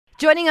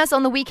Joining us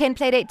on the Weekend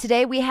Playdate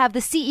today, we have the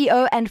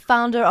CEO and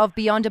founder of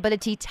Beyond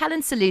Ability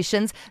Talent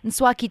Solutions,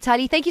 Ntsoaki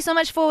Thali. Thank you so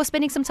much for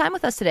spending some time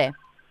with us today.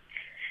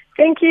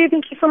 Thank you.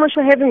 Thank you so much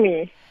for having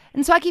me.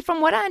 Ntsoaki,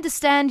 from what I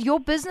understand, your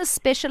business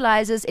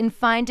specializes in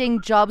finding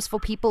jobs for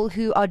people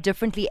who are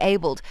differently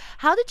abled.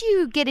 How did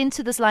you get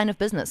into this line of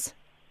business?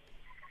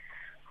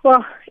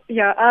 Well,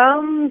 yeah,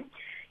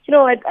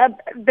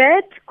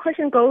 that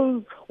question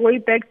goes way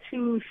back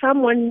to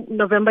one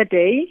November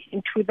day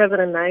in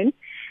 2009.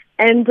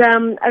 And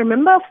I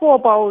remember for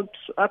about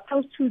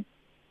close to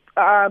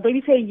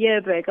maybe say a year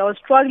back, I was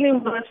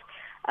struggling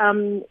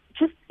with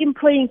just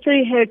employing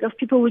 30 heads of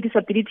people with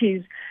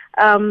disabilities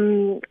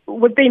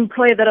with the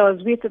employer that I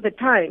was with at the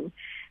time.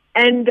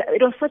 And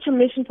it was such a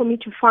mission for me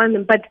to find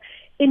them. But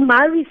in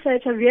my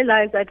research, I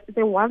realized that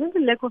there wasn't a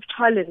lack of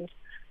talent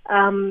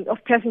of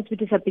persons with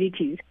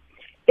disabilities.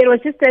 It was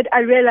just that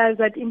I realized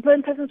that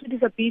employing persons with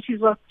disabilities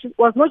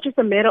was not just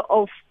a matter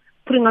of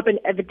putting up an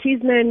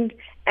advertisement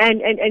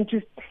and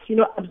just,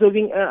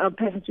 absorbing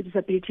persons with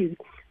disabilities.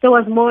 There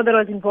was more that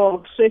was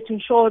involved. So it's to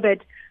ensure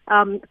that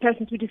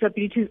persons with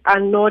disabilities are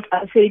not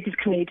unfairly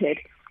discriminated.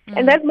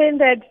 And that meant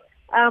that,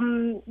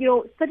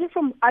 starting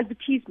from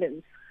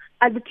advertisements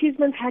had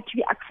to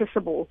be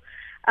accessible.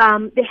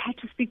 They had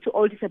to speak to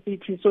all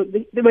disabilities. So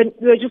they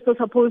were just not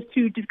supposed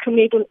to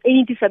discriminate on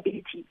any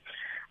disability.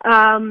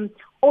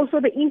 Also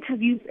the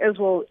interviews as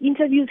well.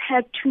 Interviews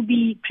had to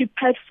be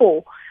prepared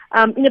for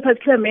in a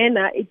particular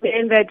manner. It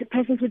meant that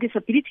persons with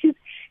disabilities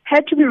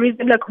had to be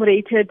reasonably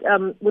accommodated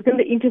within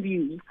the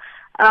interviews.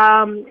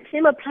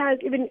 Same applies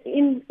even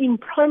in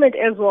employment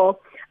as well.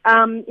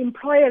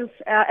 Employers,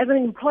 as an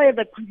employer at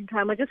that point in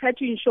time, I just had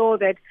to ensure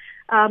that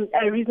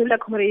I reasonably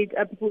accommodate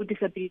people with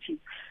disabilities.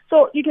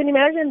 So you can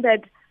imagine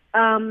that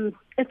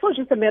it's not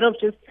just a matter of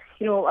just,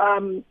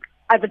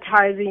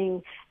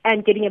 advertising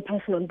and getting a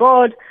person on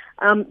board.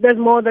 There's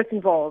more that's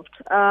involved.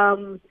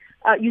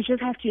 You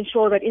just have to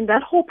ensure that in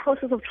that whole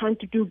process of trying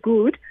to do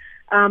good,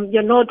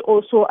 you're not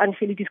also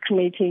unfairly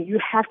discriminating. You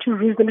have to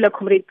reasonably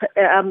accommodate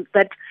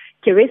that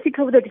characteristic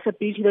of the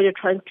disability that you're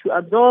trying to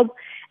absorb.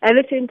 At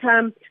the same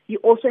time, you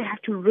also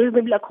have to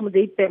reasonably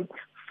accommodate them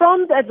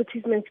from the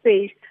advertisement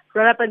stage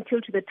right up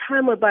until to the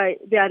time whereby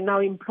they are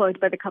now employed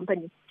by the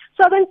company.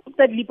 So I then took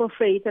that leap of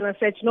faith and I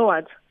said, you know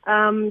what,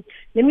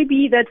 let me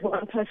be that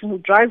one person who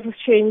drives this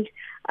change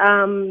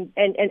and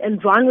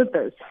run with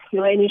this,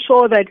 and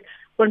ensure that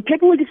when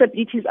people with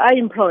disabilities are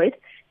employed,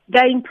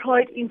 they're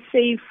employed in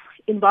safe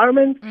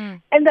environments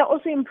and they're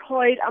also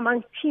employed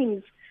amongst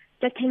teams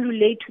that can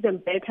relate to them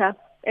better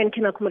and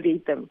can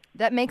accommodate them.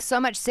 That makes so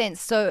much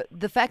sense. So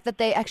the fact that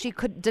they actually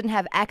didn't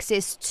have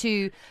access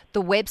to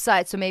the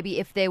website, so maybe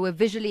if they were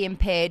visually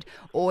impaired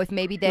or if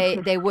maybe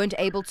they weren't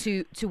able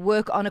to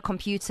work on a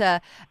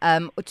computer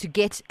or to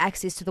get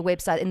access to the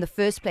website in the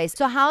first place.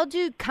 So how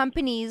do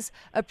companies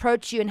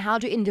approach you and how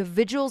do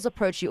individuals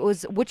approach you, or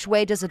which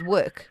way does it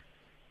work?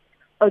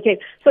 Okay,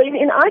 so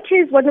in our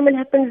case, what normally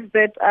happens is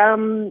that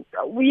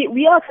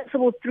we are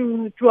accessible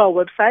through our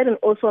website, and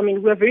also,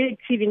 we're very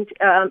active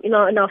in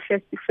our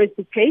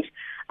Facebook page.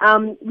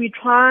 We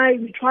try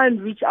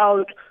and reach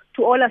out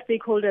to all our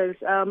stakeholders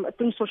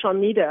through social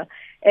media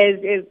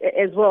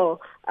as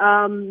well.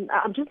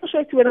 I'm just not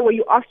sure as to whether were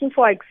you asking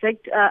for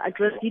exact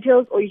address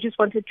details or you just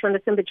wanted to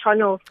understand the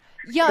channels.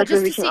 Yeah, that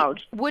just we're to see, reaching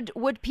out.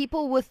 would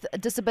people with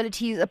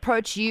disabilities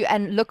approach you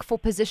and look for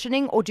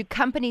positioning, or do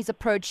companies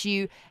approach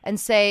you and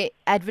say,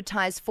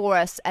 advertise for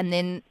us, and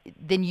then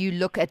you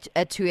look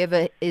at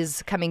whoever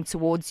is coming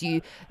towards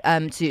you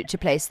to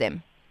place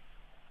them?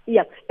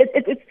 Yeah,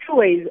 it's two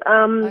ways.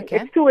 Okay.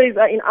 It's two ways.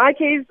 In our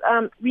case,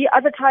 we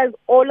advertise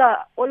all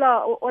our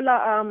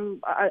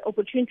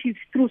opportunities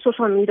through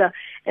social media.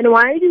 And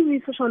why do we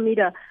use social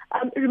media?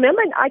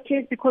 Remember, in our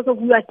case, because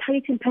we are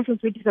targeting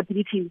persons with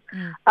disabilities,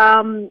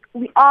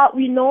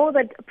 we know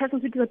that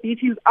persons with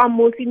disabilities are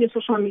mostly in the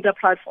social media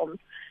platforms.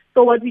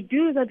 So what we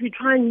do is that we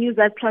try and use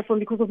that platform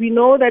because we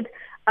know that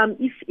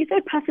if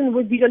a person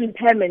with visual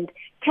impairment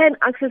can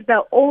access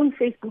their own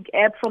Facebook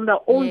app from their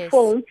own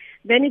phone,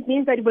 then it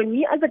means that when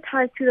we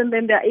advertise to them,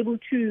 then they're able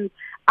to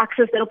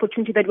access that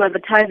opportunity that we're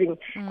advertising.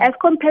 As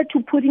compared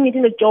to putting it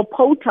in a job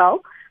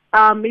portal,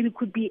 maybe it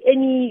could be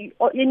any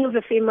of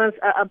the famous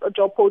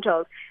job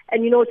portals.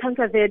 And, chances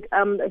are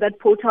that that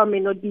portal may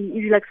not be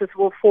easily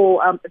accessible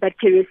for that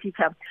career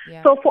seeker.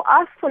 Yeah. So for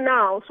us, for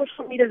now,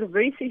 social media is a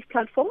very safe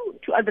platform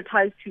to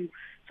advertise to.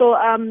 So,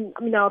 our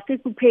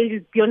Facebook page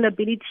is Beyond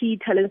Ability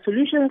Talent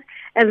Solutions,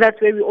 and that's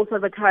where we also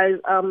advertise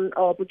our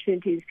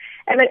opportunities.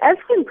 And then as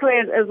for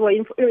employers as well,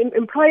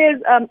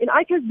 employers, in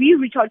our case, we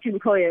reach out to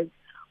employers.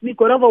 We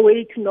go out of our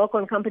way to knock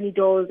on company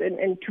doors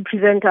and to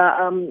present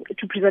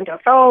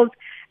ourselves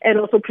and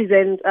also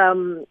present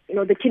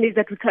the candidates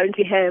that we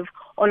currently have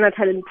on our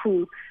talent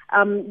pool.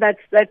 That's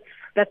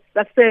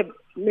the,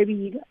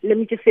 maybe let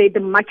me just say,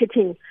 the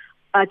marketing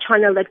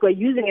channel that we're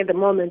using at the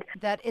moment.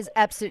 That is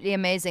absolutely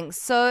amazing.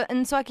 So,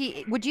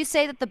 Ntsoaki, would you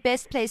say that the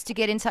best place to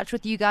get in touch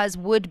with you guys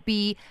would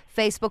be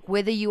Facebook,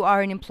 whether you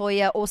are an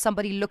employer or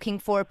somebody looking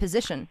for a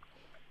position?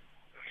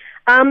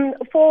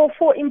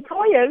 For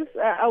employers,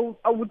 I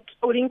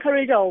would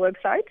encourage our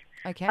website.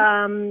 Okay.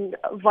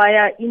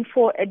 Via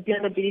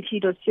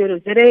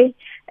info@beyondability.co.za,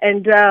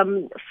 and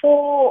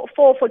for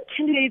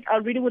candidates, I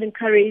really would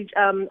encourage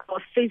our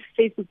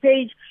Facebook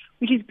page,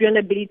 which is Beyond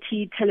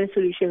Ability Talent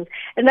Solutions,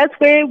 and that's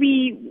where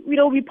we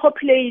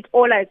populate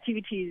all our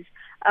activities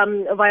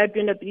via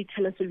Beyond Ability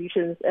Talent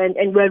Solutions,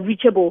 and we're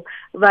reachable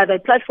via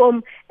that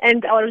platform,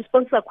 and our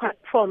responses are quite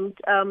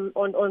prompt on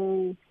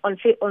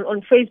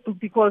Facebook,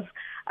 because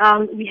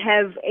we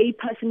have a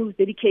person who's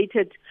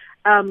dedicated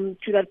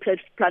to that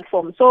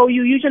platform. So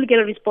you usually get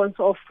a response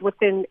of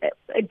within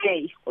a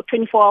day or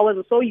 24 hours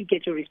or so, you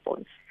get your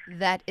response.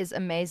 That is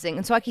amazing.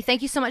 And Ntsoaki,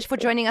 thank you so much for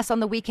joining us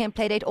on the Weekend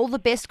Playdate. All the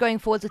best going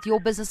forward with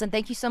your business, and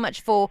thank you so much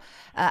for,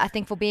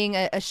 for being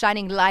a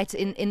shining light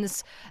in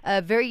this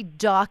very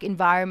dark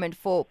environment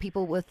for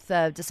people with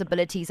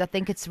disabilities. I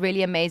think it's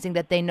really amazing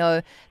that they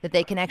know that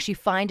they can actually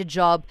find a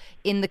job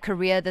in the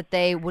career that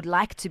they would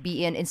like to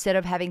be in, instead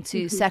of having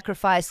to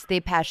sacrifice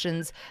their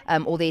passions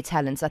or their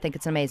talents. I think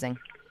it's amazing.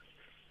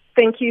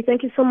 Thank you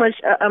so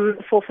much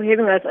for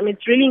having us. I mean,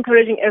 it's really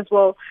encouraging as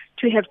well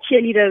to have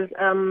cheerleaders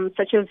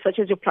such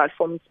as your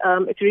platforms.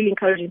 It's really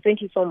encouraging. Thank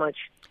you so much.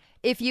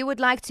 If you would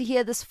like to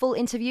hear this full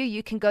interview,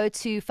 you can go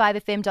to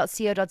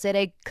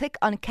 5fm.co.za, click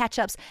on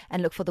catch-ups,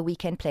 and look for the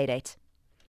Weekend Playdate.